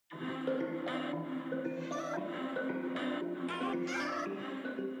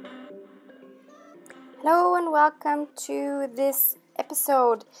Hello and welcome to this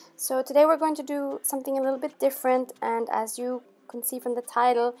episode. So today we're going to do something a little bit different, and as you can see from the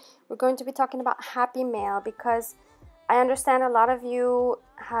title, we're going to be talking about happy mail, because I understand a lot of you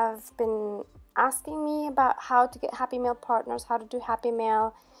have been asking me about how to get happy mail partners, how to do happy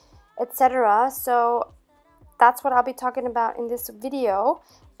mail, etc. So that's what I'll be talking about in this video.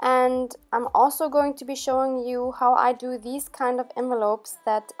 And I'm also going to be showing you how I do these kind of envelopes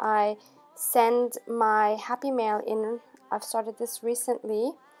that I send my happy mail in. I've started this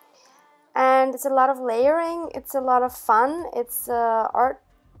recently, and it's a lot of layering, it's a lot of fun, it's art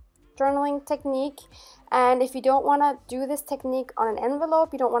journaling technique. And if you don't want to do this technique on an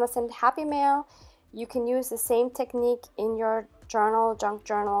envelope, you don't want to send happy mail, you can use the same technique in your journal, junk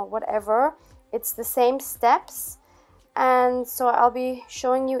journal, whatever. It's the same steps, and so I'll be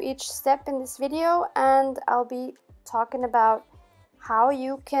showing you each step in this video, and I'll be talking about how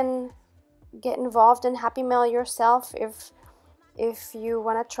you can get involved in happy mail yourself if you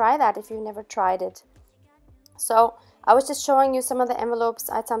want to try that, if you've never tried it. So I was just showing you some of the envelopes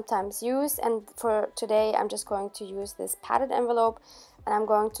I sometimes use, and for today I'm just going to use this padded envelope, and I'm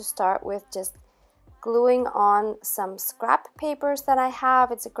going to start with just gluing on some scrap papers that I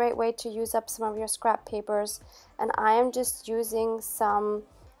have. It's a great way to use up some of your scrap papers, and I am just using some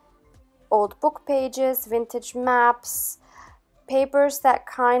old book pages, vintage maps, papers that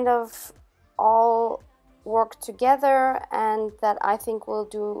kind of all work together and that I think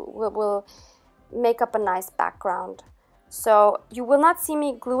will make up a nice background. So you will not see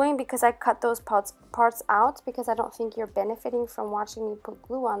me gluing because I cut those parts out, because I don't think you're benefiting from watching me put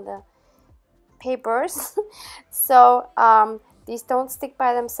glue on the papers. So these don't stick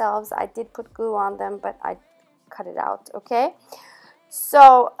by themselves. I did put glue on them, but I cut it out. Okay,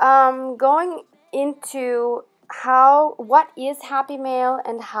 so going into what is happy mail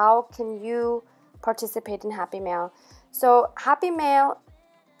and how can you participate in happy mail. So happy mail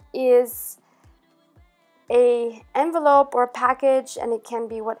is a envelope or a package, and it can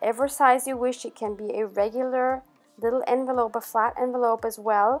be whatever size you wish. It can be a regular little envelope, a flat envelope as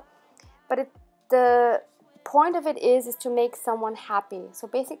well, but the point of it is to make someone happy. So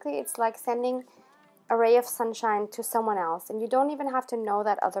basically it's like sending a ray of sunshine to someone else, and you don't even have to know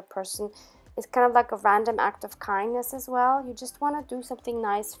that other person. It's kind of like a random act of kindness as well. You just want to do something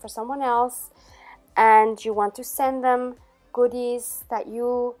nice for someone else, and you want to send them goodies that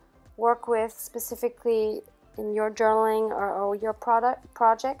you work with specifically in your journaling or your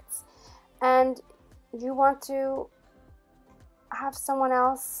projects, and you want to have someone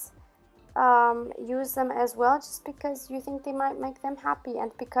else use them as well, just because you think they might make them happy,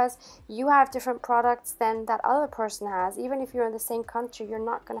 and because you have different products than that other person has. Even if you're in the same country, you're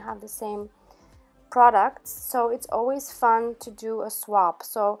not going to have the same products, so it's always fun to do a swap.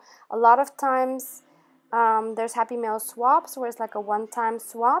 So a lot of times there's happy mail swaps where it's like a one-time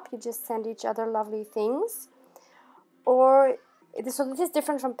swap, you just send each other lovely things. So this is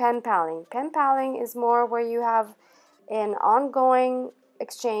different from pen paling. Pen paling is more where you have an ongoing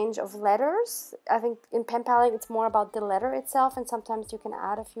exchange of letters. I think in pen paling it's more about the letter itself, and sometimes you can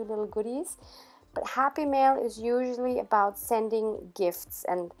add a few little goodies. But happy mail is usually about sending gifts,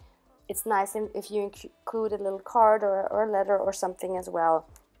 and it's nice if you include a little card or a letter or something as well.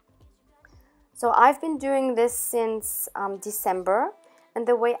 So I've been doing this since December, and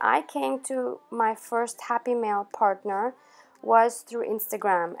the way I came to my first happy mail partner was through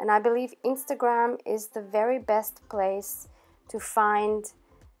Instagram, and I believe Instagram is the very best place to find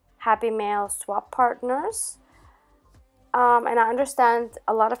happy mail swap partners. And I understand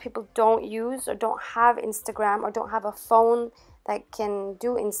a lot of people don't use or don't have Instagram or don't have a phone that can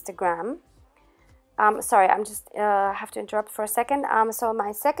do Instagram. Sorry, I'm just have to interrupt for a second. So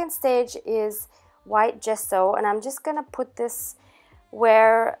my second stage is white gesso, and I'm just gonna put this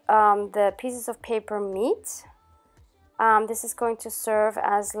where the pieces of paper meet. This is going to serve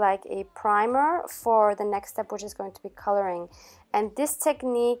as like a primer for the next step, which is going to be coloring. And this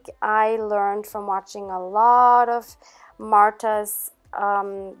technique I learned from watching a lot of Marta's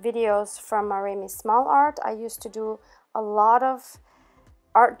videos from Maremi Small Art. I used to do a lot of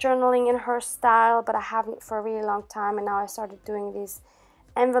art journaling in her style, but I haven't for a really long time, and now I started doing these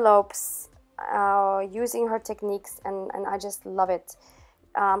envelopes using her techniques, and I just love it.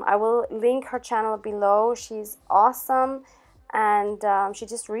 I will link her channel below. She's awesome, and she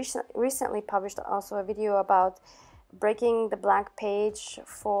just recently published also a video about breaking the blank page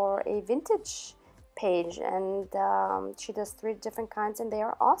for a vintage page, and she does 3 different kinds, and they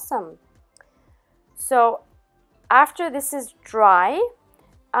are awesome. So after this is dry,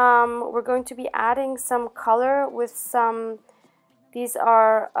 we're going to be adding some color with some These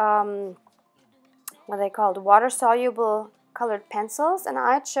are what are they called? Water-soluble colored pencils, and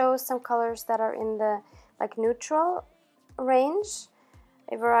I chose some colors that are in the like neutral range,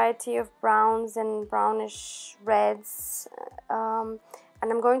 a variety of browns and brownish reds,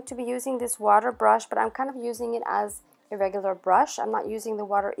 and I'm going to be using this water brush, but I'm kind of using it as a regular brush. I'm not using the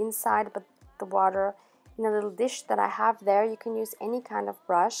water inside, but the water in a little dish that I have there. You can use any kind of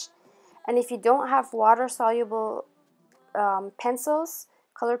brush, and if you don't have water-soluble pencils,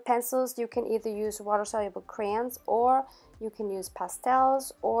 colored pencils, you can either use water-soluble crayons, or you can use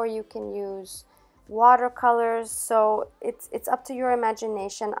pastels, or you can use watercolors. So it's up to your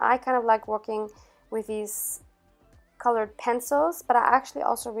imagination. I kind of like working with these colored pencils, but I actually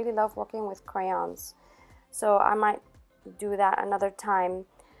also really love working with crayons, so I might do that another time.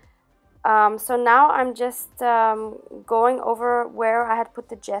 So now I'm just going over where I had put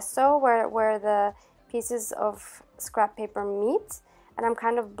the gesso, where the pieces of scrap paper meet, and I'm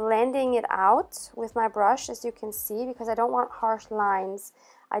kind of blending it out with my brush, as you can see, because I don't want harsh lines.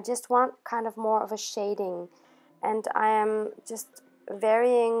 I just want kind of more of a shading, and I am just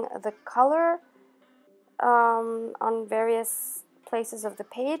varying the color on various places of the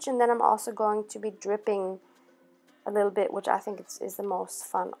page, and then I'm also going to be dripping a little bit, which I think is the most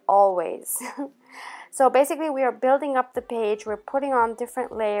fun always. So basically we are building up the page, we're putting on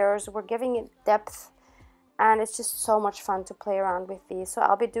different layers, we're giving it depth, and it's just so much fun to play around with these. So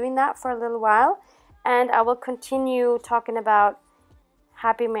I'll be doing that for a little while, and I will continue talking about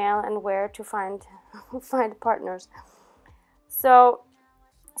Happy Mail and where to find partners. So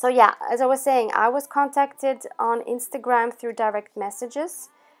yeah, as I was saying, I was contacted on Instagram through direct messages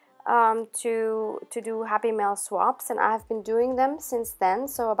to do Happy Mail swaps, and I've been doing them since then,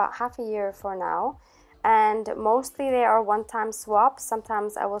 so about half a year for now. And mostly they are one-time swaps.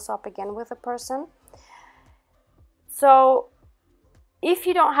 Sometimes I will swap again with a person. So if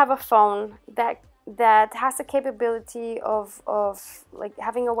you don't have a phone that has the capability of like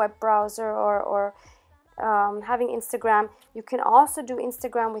having a web browser or having Instagram, you can also do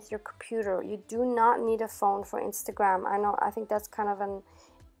Instagram with your computer. You do not need a phone for Instagram. I think that's kind of an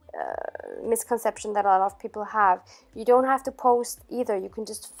misconception that a lot of people have. You don't have to post either. You can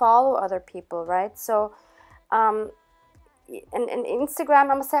just follow other people, right? So and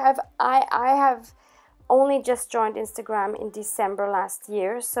Instagram, I must say, I have only just joined Instagram in December last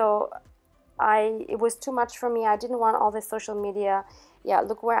year, so it was too much for me. I didn't want all this social media. Yeah,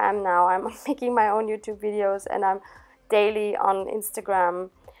 look where I am now. I'm making my own YouTube videos, and I'm daily on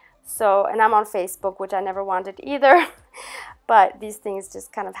Instagram. So, and I'm on Facebook, which I never wanted either. But these things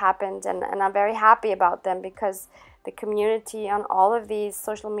just kind of happened, and I'm very happy about them, because the community on all of these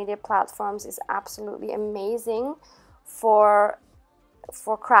social media platforms is absolutely amazing for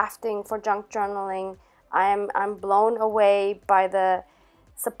crafting, for junk journaling. I'm blown away by the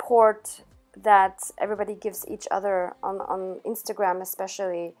support that everybody gives each other on Instagram,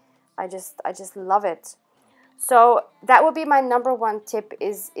 especially. I just love it. So that would be my number one tip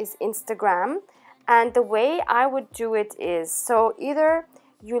is Instagram. And the way I would do it is, so either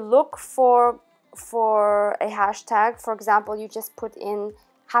you look for a hashtag. For example, you just put in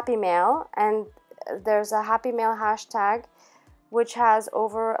Happy Mail, and there's a Happy Mail hashtag which has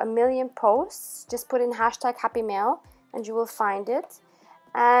over 1 million posts. Just put in hashtag Happy Mail and you will find it.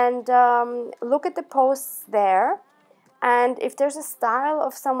 And look at the posts there, and if there's a style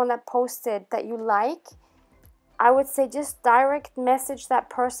of someone that posted that you like, I would say just direct message that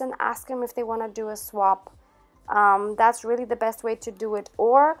person, ask them if they want to do a swap. That's really the best way to do it.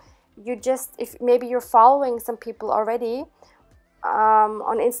 Or you just, if maybe you're following some people already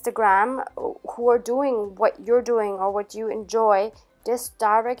on Instagram who are doing what you're doing or what you enjoy, just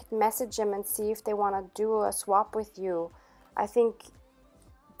direct message them and see if they want to do a swap with you. I think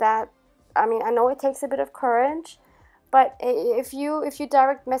that, I mean, I know it takes a bit of courage, but if you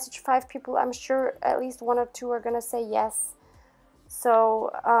direct message 5 people, I'm sure at least 1 or 2 are gonna say yes.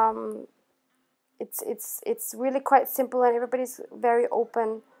 So it's really quite simple, and everybody's very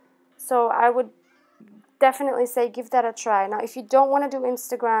open. So I would definitely say give that a try. Now, if you don't want to do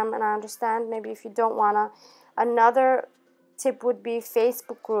Instagram, and I understand maybe if you don't wanna, another tip would be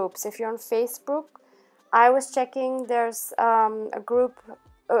Facebook groups. If you're on Facebook, I was checking, there's a group,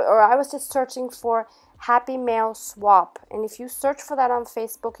 or I was just searching for Happy Mail swap, and if you search for that on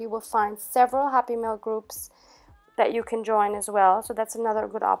Facebook, you will find several Happy Mail groups that you can join as well. So that's another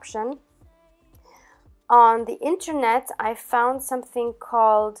good option. On the internet, I found something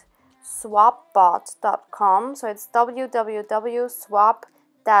called swapbot.com. So it's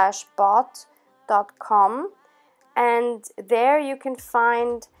www.swap-bot.com, and there you can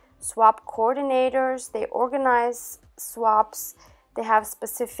find swap coordinators. They organize swaps. they have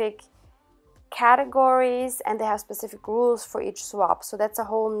specific categories and they have specific rules for each swap. So that's a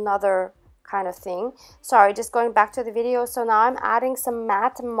whole nother kind of thing. Sorry, just going back to the video. So now I'm adding some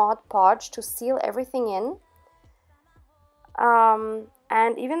matte Mod Podge to seal everything in.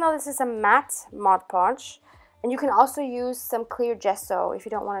 And even though this is a matte Mod Podge, and you can also use some clear gesso if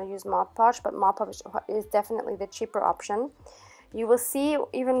you don't want to use Mod Podge, but Mod Podge is definitely the cheaper option. You will see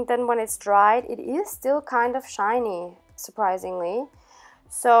even then when it's dried, it is still kind of shiny, surprisingly.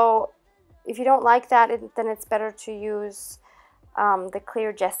 So if you don't like that, then it's better to use the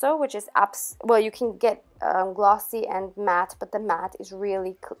clear gesso, which is well, you can get glossy and matte, but the matte is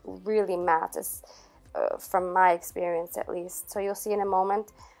really matte, from my experience at least. So you'll see in a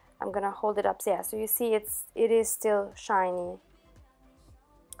moment. I'm gonna hold it up. So yeah, so you see it is still shiny.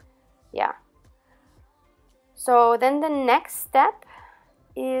 Yeah. So then the next step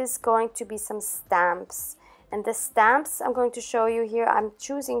is going to be some stamps. And the stamps I'm going to show you here, I'm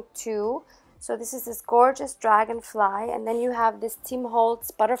choosing two. So this is this gorgeous dragonfly, and then you have this Tim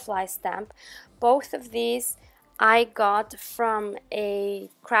Holtz butterfly stamp. Both of these I got from a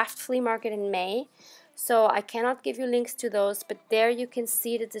craft flea market in May. So I cannot give you links to those, but there you can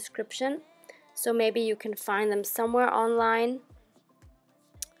see the description. So maybe you can find them somewhere online.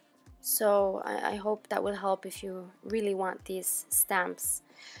 So I hope that will help if you really want these stamps.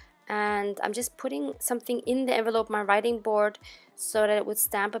 And I'm just putting something in the envelope, my writing board, so that it would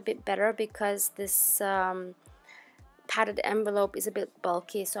stamp a bit better, because this padded envelope is a bit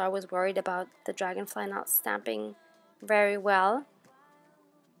bulky. So I was worried about the dragonfly not stamping very well.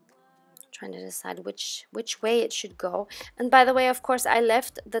 Trying to decide which way it should go. And by the way, of course, I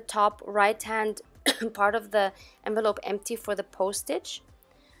left the top right hand part of the envelope empty for the postage.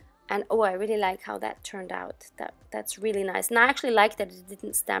 And oh, I really like how that turned out. That's really nice. And I actually like that it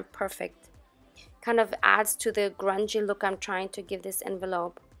didn't stamp perfect. Kind of adds to the grungy look I'm trying to give this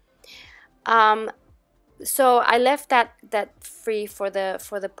envelope. So I left that free for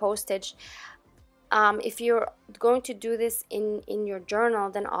the postage. If you're going to do this in your journal,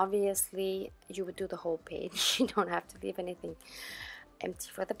 then obviously you would do the whole page. You don't have to leave anything empty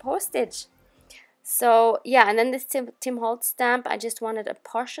for the postage. So yeah, and then this Tim Holtz stamp, I just wanted a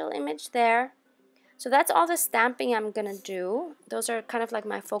partial image there. So that's all the stamping I'm gonna do. Those are kind of like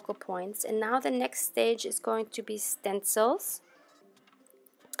my focal points. And now the next stage is going to be stencils.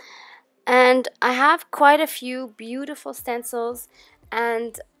 And I have quite a few beautiful stencils,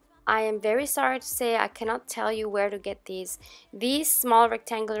 and I am very sorry to say I cannot tell you where to get these. These small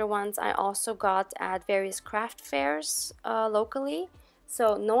rectangular ones I also got at various craft fairs locally.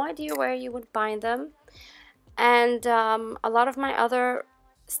 So no idea where you would find them. And a lot of my other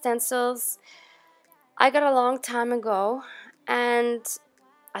stencils I got a long time ago. And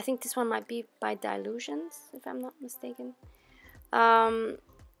I think this one might be by Dylusions, if I'm not mistaken. A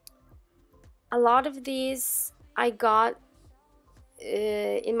lot of these I got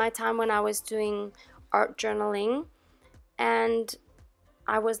in my time when I was doing art journaling, and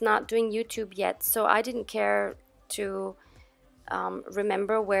I was not doing YouTube yet, so I didn't care to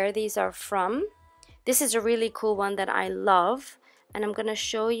remember where these are from. This is a really cool one that I love, and I'm gonna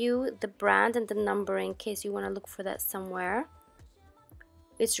show you the brand and the number in case you want to look for that somewhere.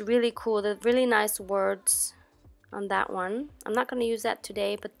 It's really cool. The really nice words on that one. I'm not gonna use that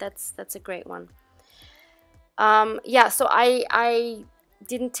today, but that's a great one. Yeah, so I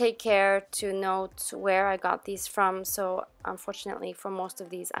didn't take care to note where I got these from, so unfortunately for most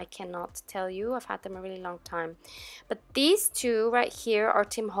of these I cannot tell you. I've had them a really long time. But these two right here are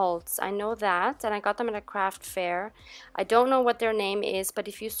Tim Holtz. I know that, and I got them at a craft fair. I don't know what their name is, but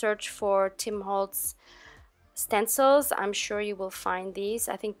if you search for Tim Holtz stencils, I'm sure you will find these.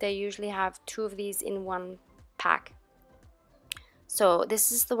 I think they usually have 2 of these in one pack. So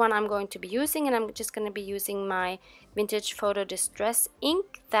this is the one I'm going to be using, and I'm just going to be using my Vintage Photo Distress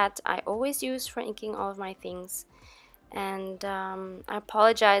ink that I always use for inking all of my things. And I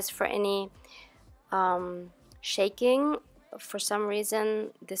apologize for any shaking. For some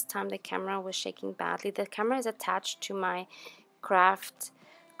reason this time the camera was shaking badly. The camera is attached to my craft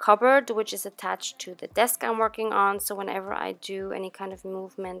cupboard, which is attached to the desk I'm working on, so whenever I do any kind of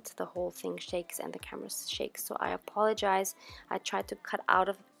movement, the whole thing shakes and the camera shakes. So I apologize. I try to cut out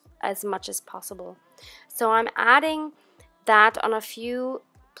of as much as possible. So I'm adding that on a few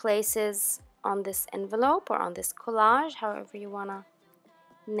places on this envelope or on this collage, however you want to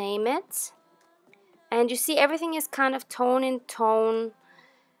name it. And you see everything is kind of tone in tone.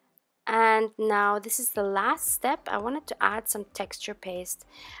 And now this is the last step. I wanted to add some texture paste,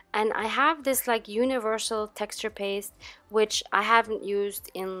 and I have this like universal texture paste which I haven't used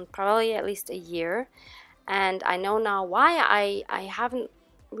in probably at least a year, and I know now why I haven't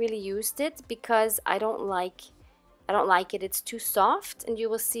really used it, because I don't like it. It's too soft, and you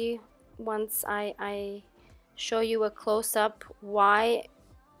will see once I show you a close-up why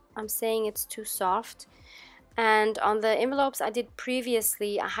I'm saying it's too soft. And on the envelopes I did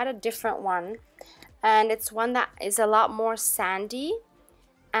previously, I had a different one, and it's one that is a lot more sandy,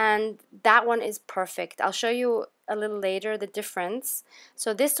 and that one is perfect. I'll show you a little later the difference.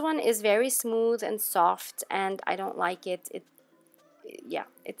 So this one is very smooth and soft, and I don't like it. Yeah,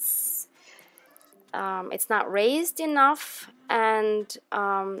 it's not raised enough, and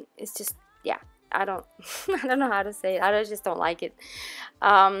it's just, yeah, I don't I don't know how to say it. I just don't like it.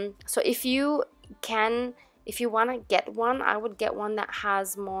 So if you want to get one, I would get one that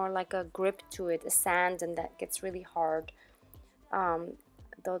has more like a grip to it, a sand, and that gets really hard.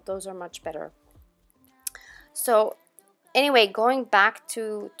 Those are much better. So anyway, going back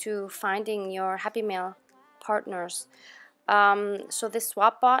to finding your Happy Mail partners. So this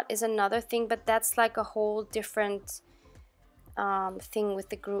Swapbot is another thing, but that's like a whole different thing with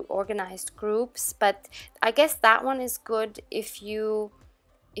the organized groups. But I guess that one is good if you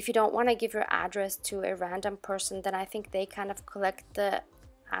don't want to give your address to a random person. Then I think they kind of collect the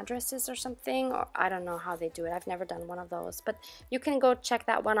addresses or something, or I don't know how they do it. I've never done one of those, but you can go check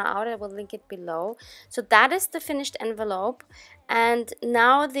that one out. I will link it below. So that is the finished envelope, and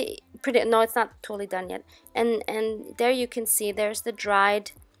now no, it's not totally done yet. And there you can see there's the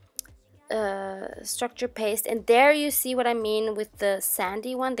dried structure paste, and there you see what I mean with the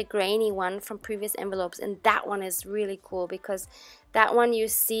sandy one, the grainy one from previous envelopes. And that one is really cool, because that one you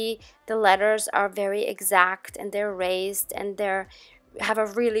see the letters are very exact, and they're raised, and they're have a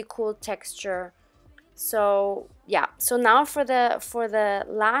really cool texture. So yeah, so now for the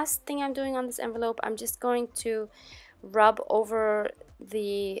last thing I'm doing on this envelope, I'm just going to rub over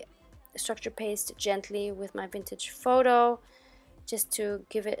the structure paste gently with my vintage photo, just to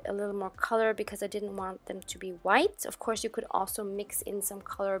give it a little more color, because I didn't want them to be white. Of course, you could also mix in some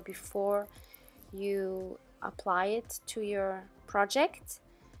color before you apply it to your project.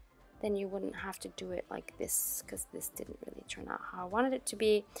 Then you wouldn't have to do it like this, because this didn't really turn out how I wanted it to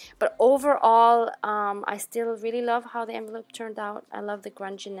be. But overall, I still really love how the envelope turned out. I love the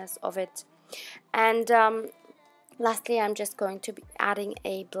grunginess of it. And lastly, I'm just going to be adding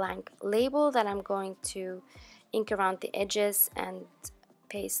a blank label that I'm going to ink around the edges and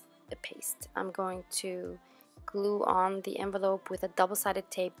I'm going to glue on the envelope with a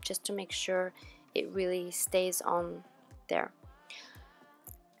double-sided tape, just to make sure it really stays on there.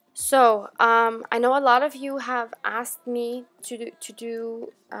 So I know a lot of you have asked me to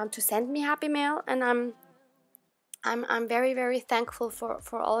send me Happy Mail, and I'm very, very thankful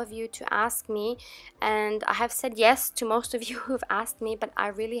for all of you to ask me, and I have said yes to most of you who've asked me, but I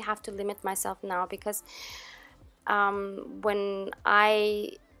really have to limit myself now, because when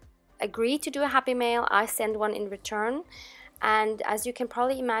I agree to do a Happy Mail, I send one in return, and as you can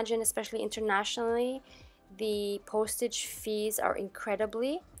probably imagine, especially internationally, the postage fees are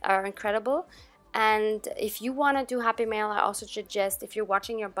incredible. And if you want to do Happy Mail, I also suggest, if you're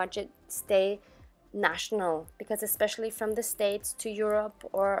watching your budget, stay national, because especially from the States to Europe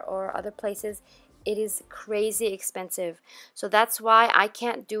or other places, it is crazy expensive. So that's why I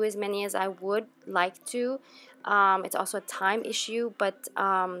can't do as many as I would like to. It's also a time issue, but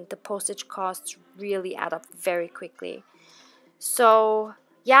the postage costs really add up very quickly. So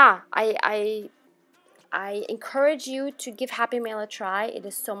yeah, I encourage you to give Happy Mail a try. It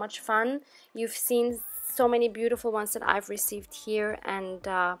is so much fun. You've seen so many beautiful ones that I've received here, and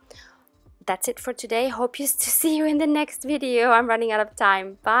that's it for today. Hope to see you in the next video. I'm running out of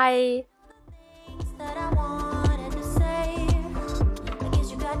time. Bye!